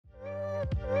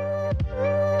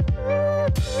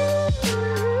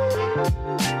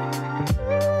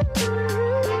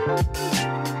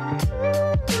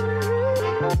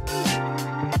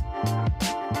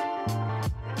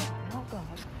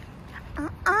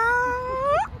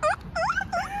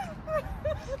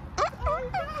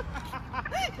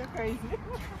crazy.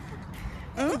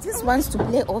 It just wants to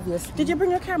play, obviously. Did you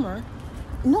bring your camera?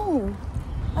 No.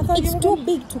 I thought it's too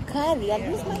big to carry. Yeah.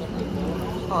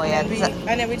 Oh yeah.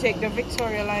 And then we take the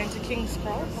Victoria line to King's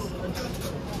Cross.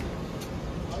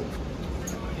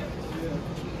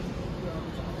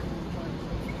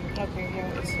 Okay,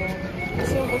 here it's here.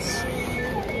 Silver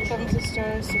Street, Seven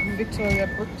Sisters, Victoria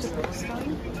Brook to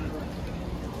Brixton.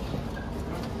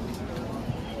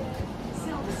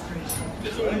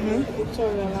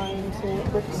 Victoria line to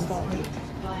Brixton.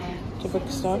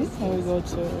 And we go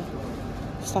to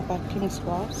stop at King's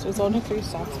Cross. It's only 3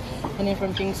 stops, and then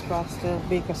from King's Cross to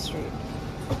Baker Street.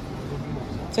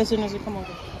 So as soon as we come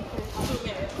over.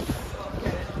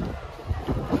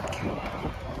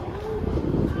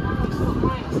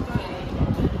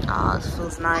 Oh, it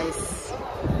feels nice. It's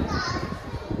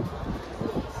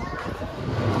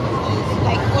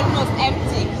like almost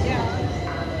empty. Yeah.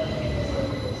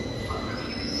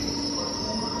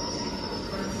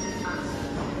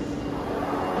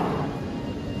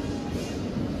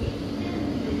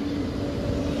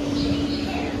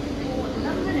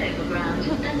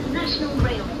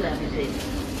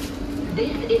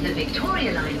 This is a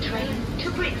Victoria Line train to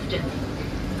Brixton.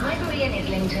 Highbury and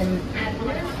Islington have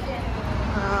no step.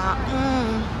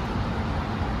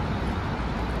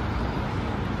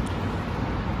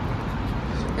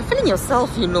 You're feeling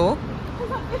yourself, you know.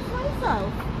 It's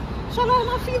myself. Shall I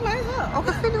not feel myself?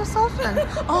 Okay, feel yourself then.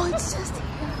 Oh, it's just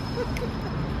here.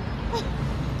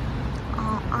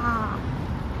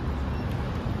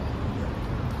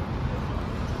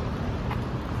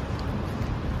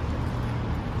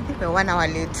 I think we're 1 hour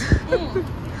late.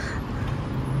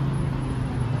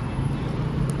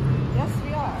 Yes,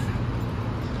 we are.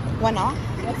 1 hour?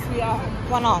 Yes, we are.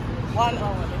 1 hour. 1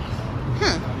 hour.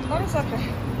 But it's okay.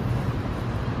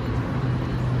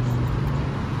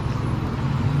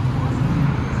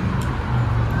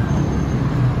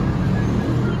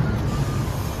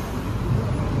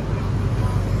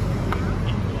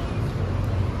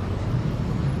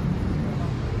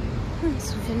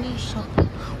 Souvenir shop.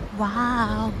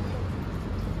 Wow.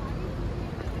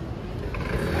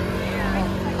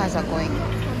 Cars are going.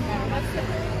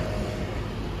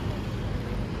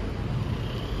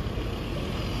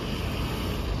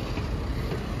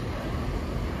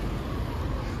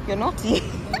 You're naughty.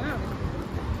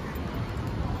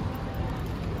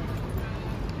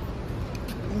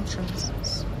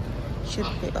 Entrances should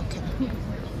be okay.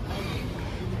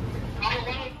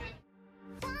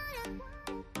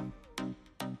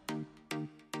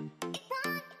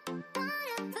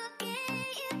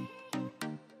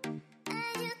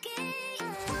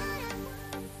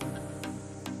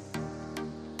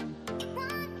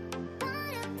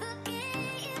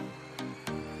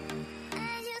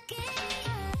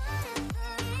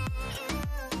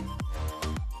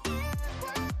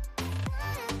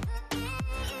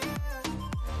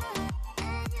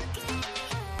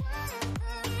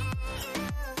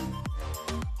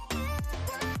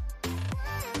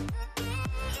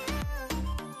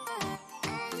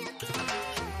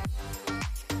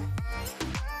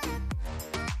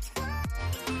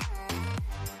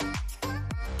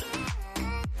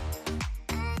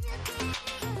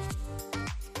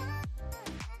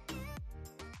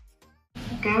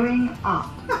 Going up.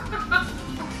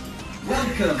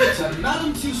 Welcome to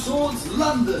Madame Tussauds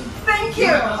London. Thank you.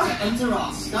 You're about to enter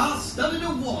our star-studded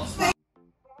awards.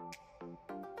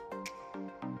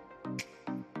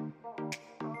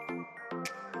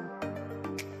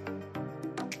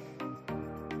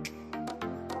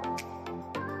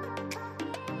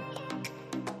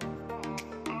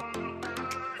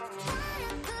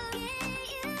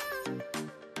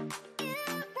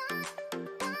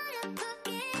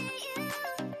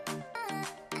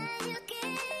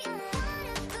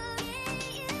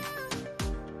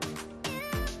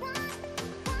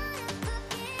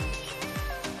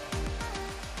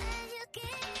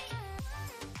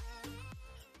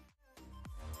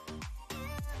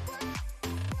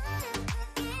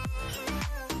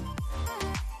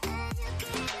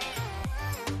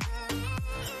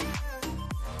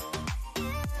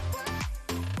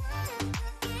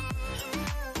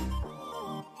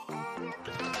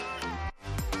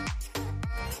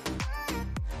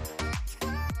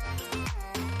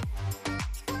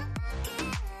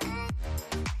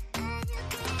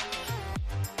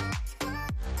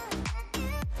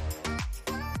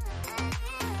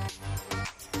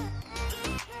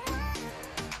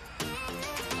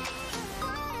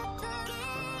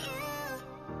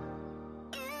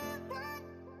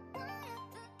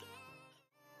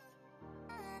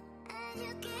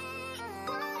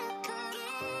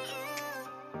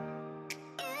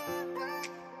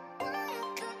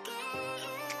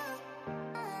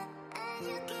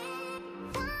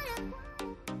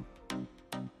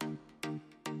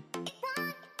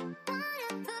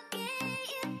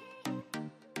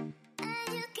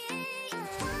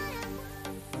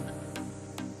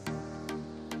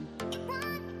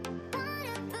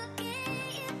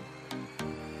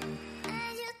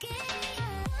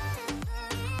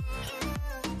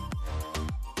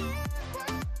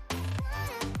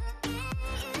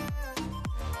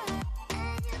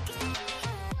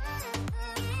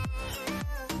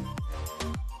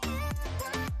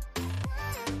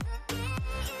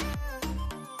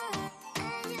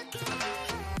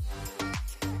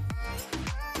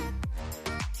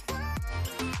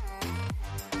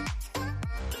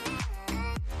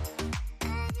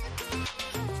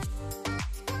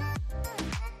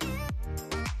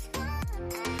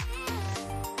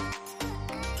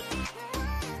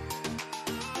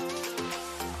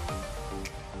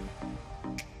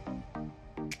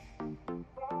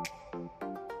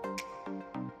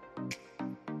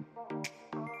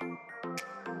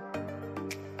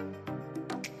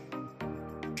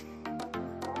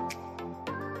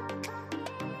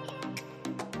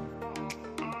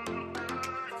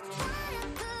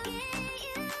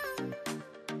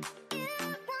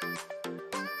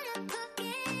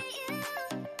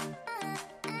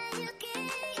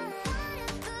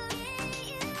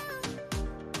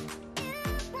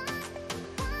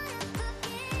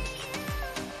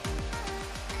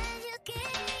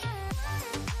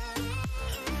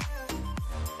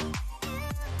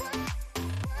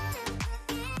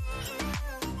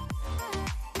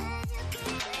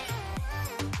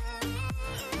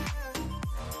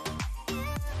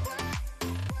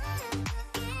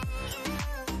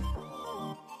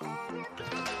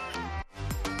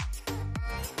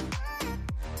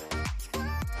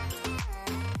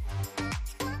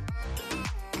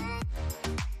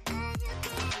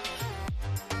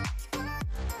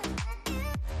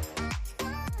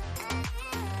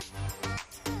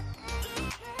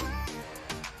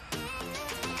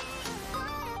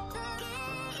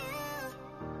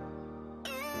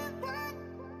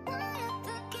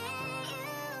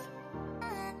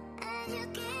 No,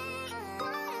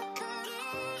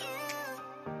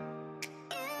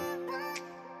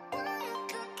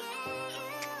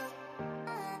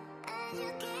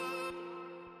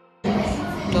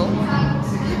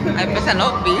 I better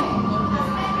not be.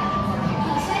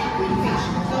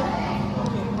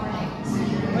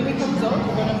 When it comes out,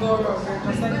 we're gonna go around there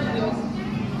just like he was.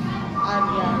 And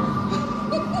yeah.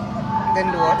 Then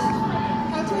do what?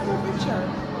 I'll take a picture.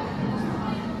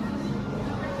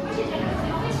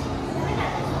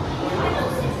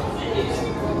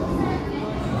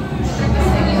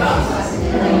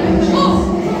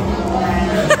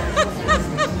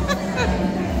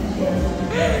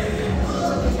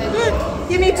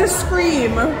 You need to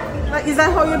scream. Like, is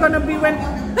that how you're gonna be when?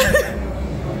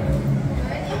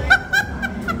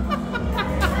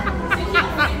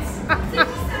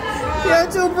 You're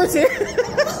too pretty.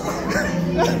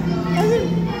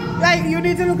 Like, you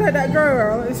need to look at that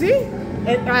girl. You see?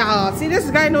 See, this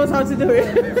guy knows how to do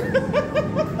it.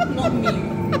 Not me.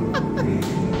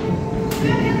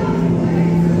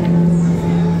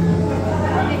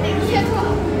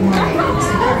 Warning,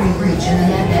 security breach in the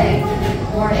med bay.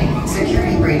 Warning,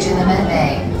 security breach in the med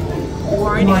bay.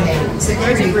 Warning,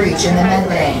 security breach in the med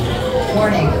bay.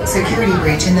 Warning, security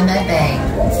breach in the med bay.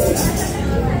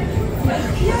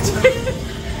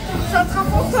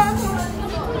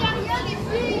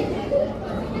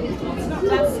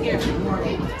 That's scary.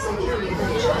 Warning, security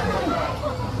breach in the med bay.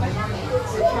 Warning,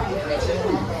 security breach in the med bay. Warning, security breach in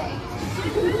the med bay.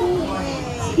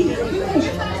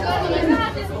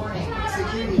 Warning,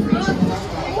 security breach in the med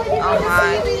bay. Oh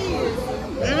my.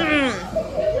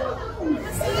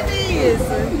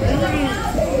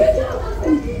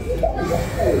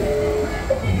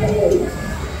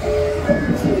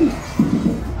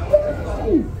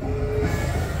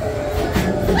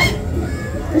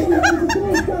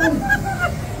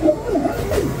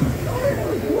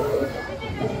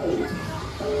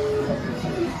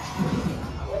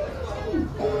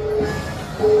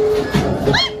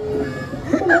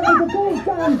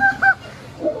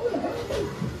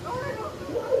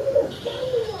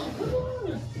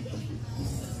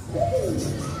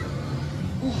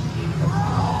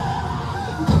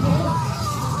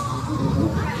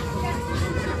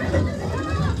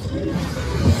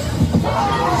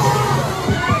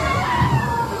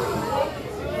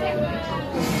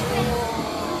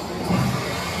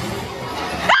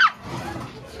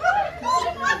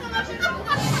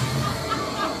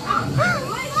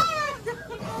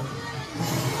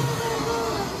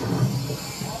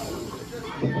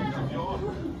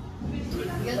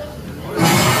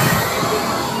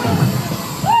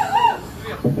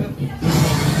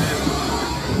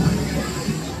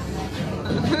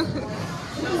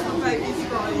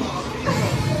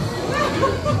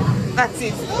 That's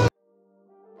it.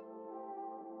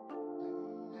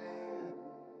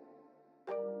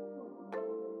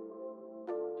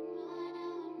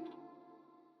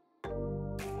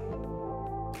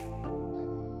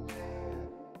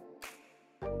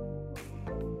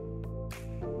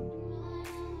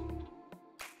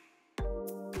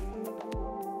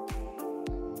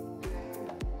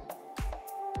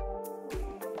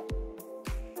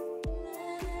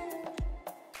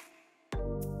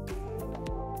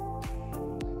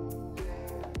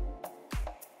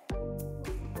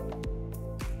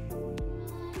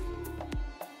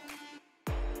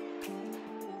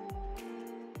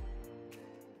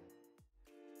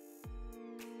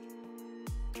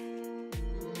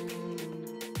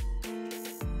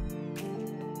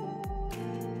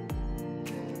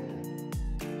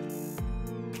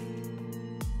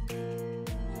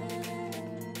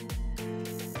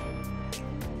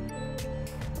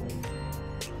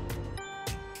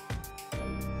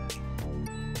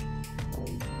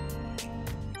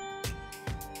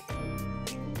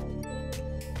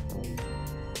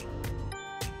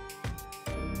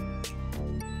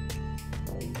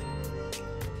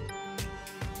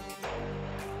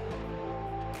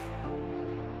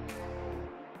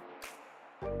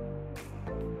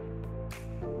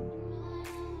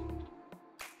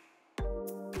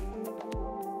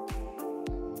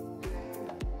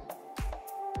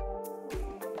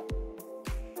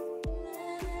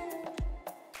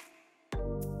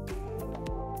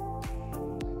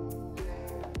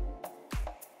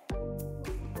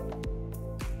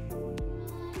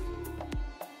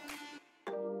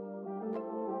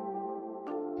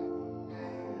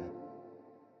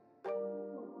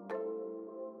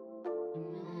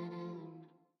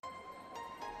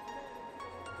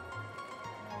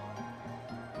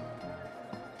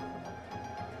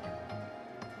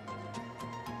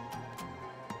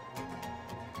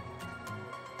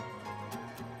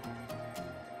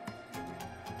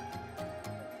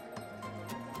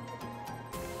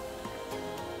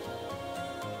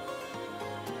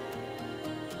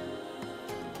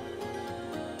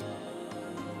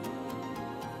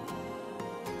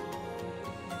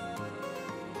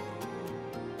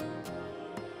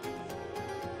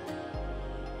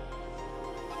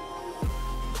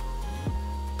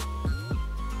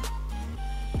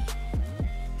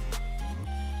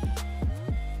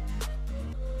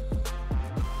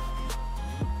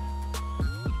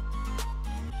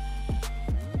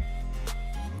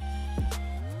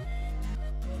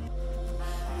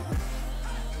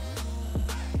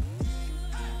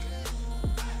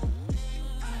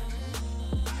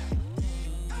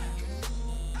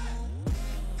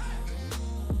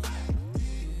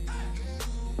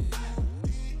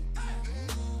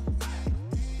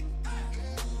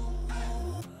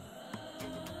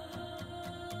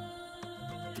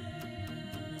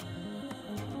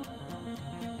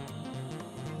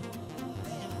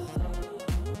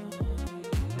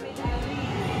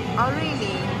 Oh, really?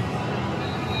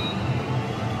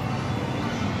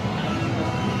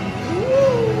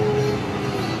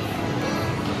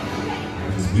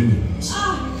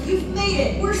 You've made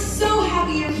it! We're so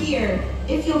happy you're here!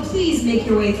 If you'll please make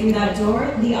your way through that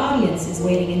door, the audience is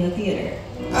waiting in the theater.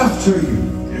 After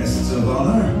you, guests of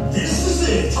honor. This is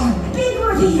it! Our big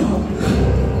reveal!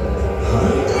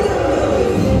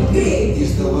 Big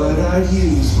is the word I'd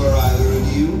use for either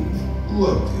of you.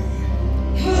 Loaded.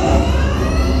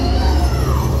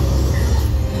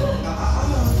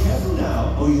 Careful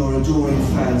now, or your adoring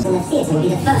fans. The theatre will be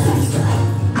the first to destroy.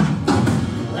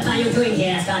 What are you doing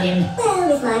here, Asgardian? Well,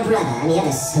 with my brother and the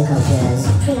other so-called girls.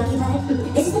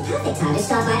 Preoccupied? This is the perfect time to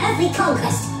start my earthly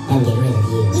conquest and get rid of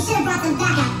you. You should have brought them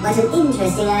back up. What an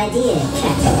interesting idea,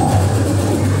 Captain.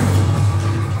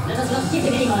 Let us not give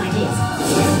him any more ideas.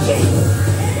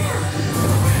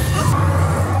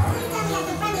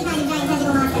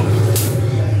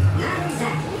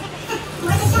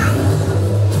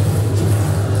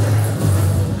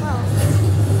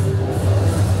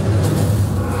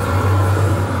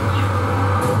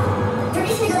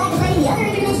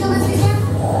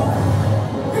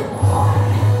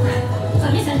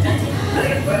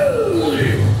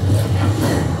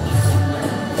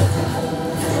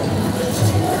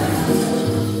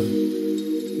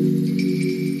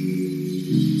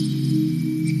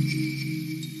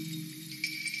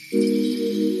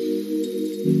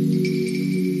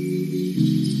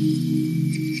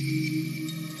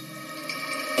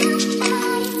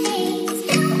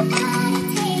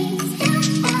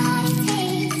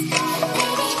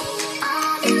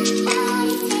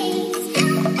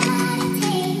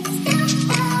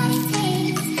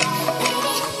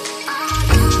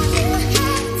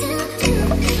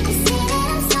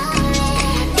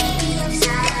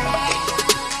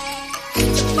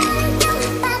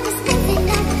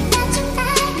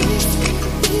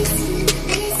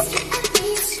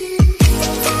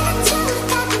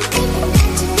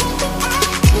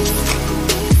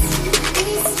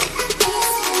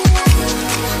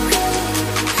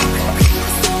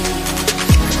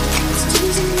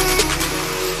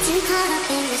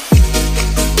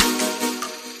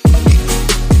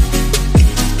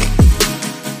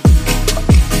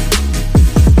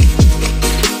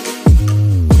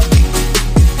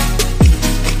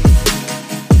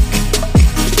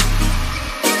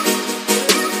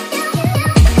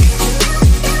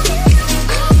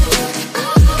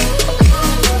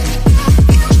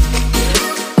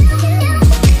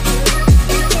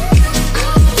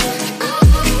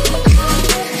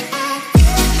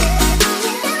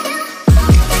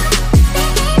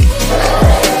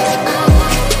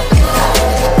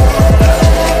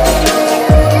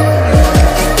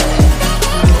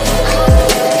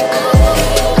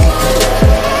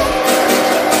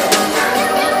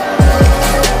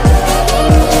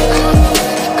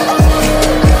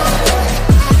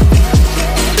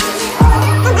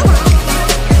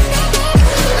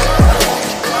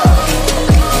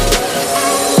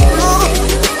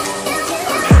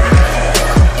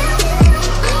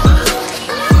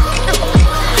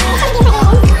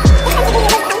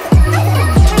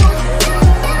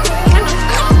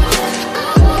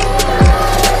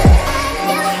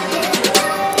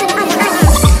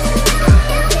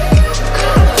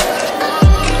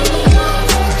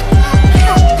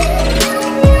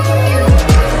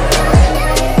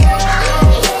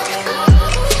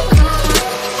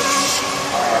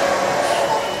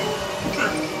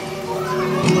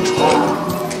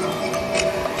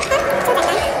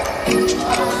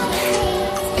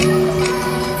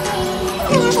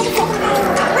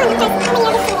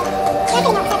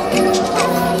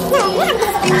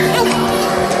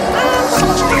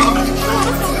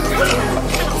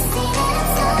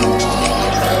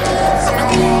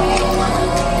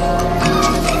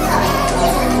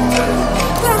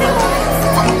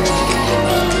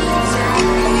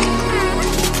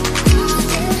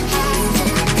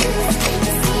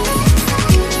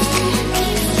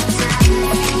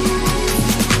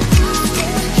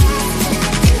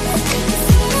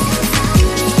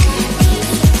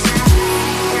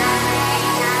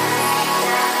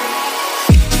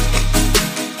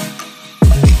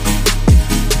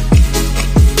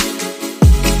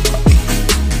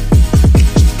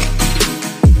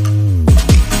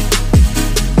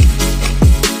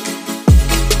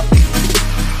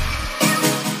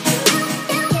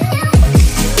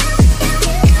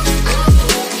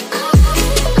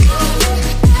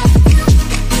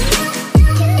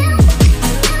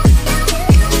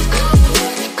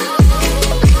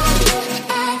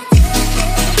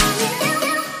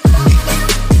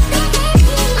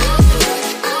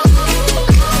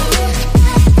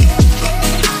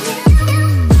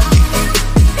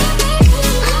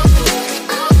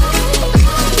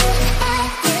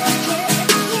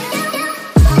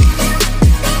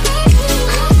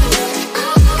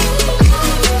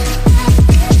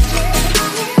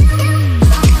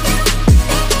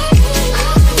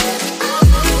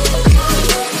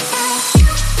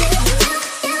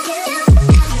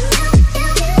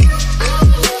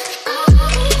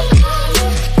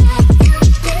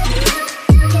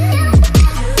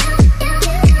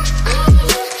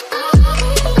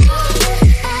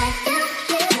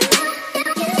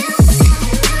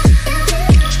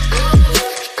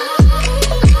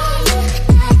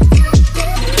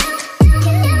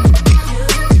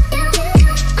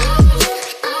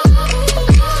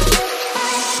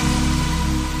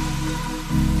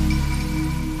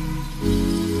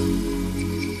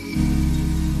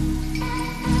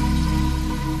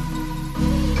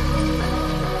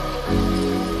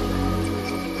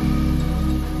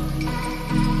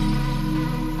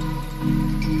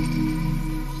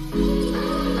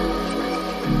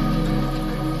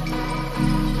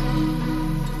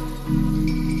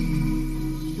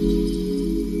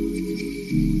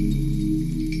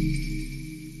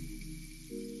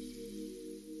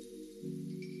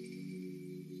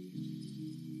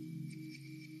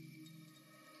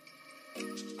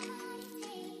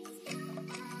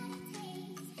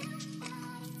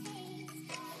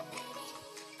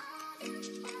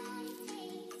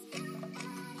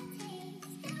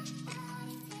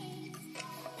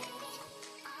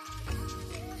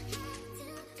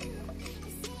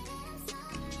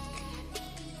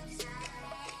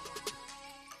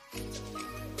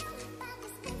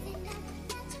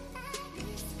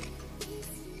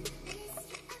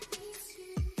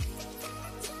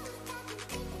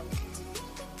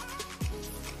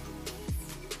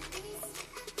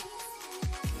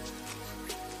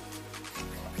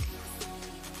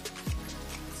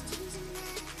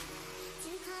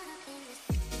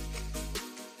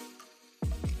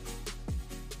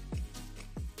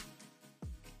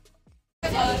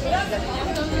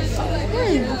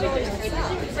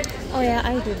 Oh yeah,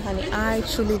 I did, honey. I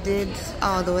truly did.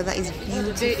 Oh, the weather is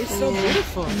beautiful. It's so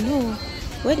beautiful. No.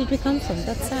 Where did we come from?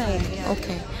 That side.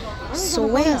 Okay. So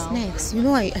where's next? You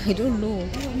know, I don't know.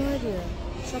 I have no idea.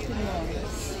 Shopping mall.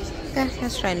 Okay,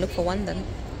 let's try and look for one then.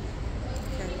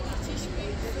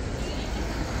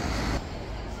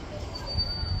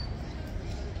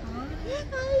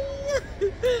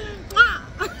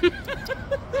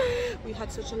 We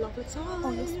had such a lovely time.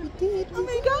 Oh yes, we did. Oh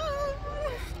my god.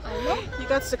 I know. You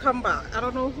got to come back. I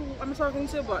don't know who I'm talking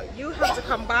to, but you have to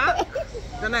come back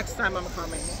the next time I'm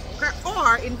coming. Okay?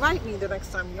 Or invite me the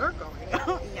next time you're going.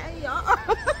 Yeah.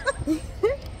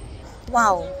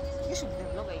 Wow. You should be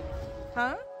vlogging.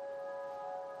 Huh?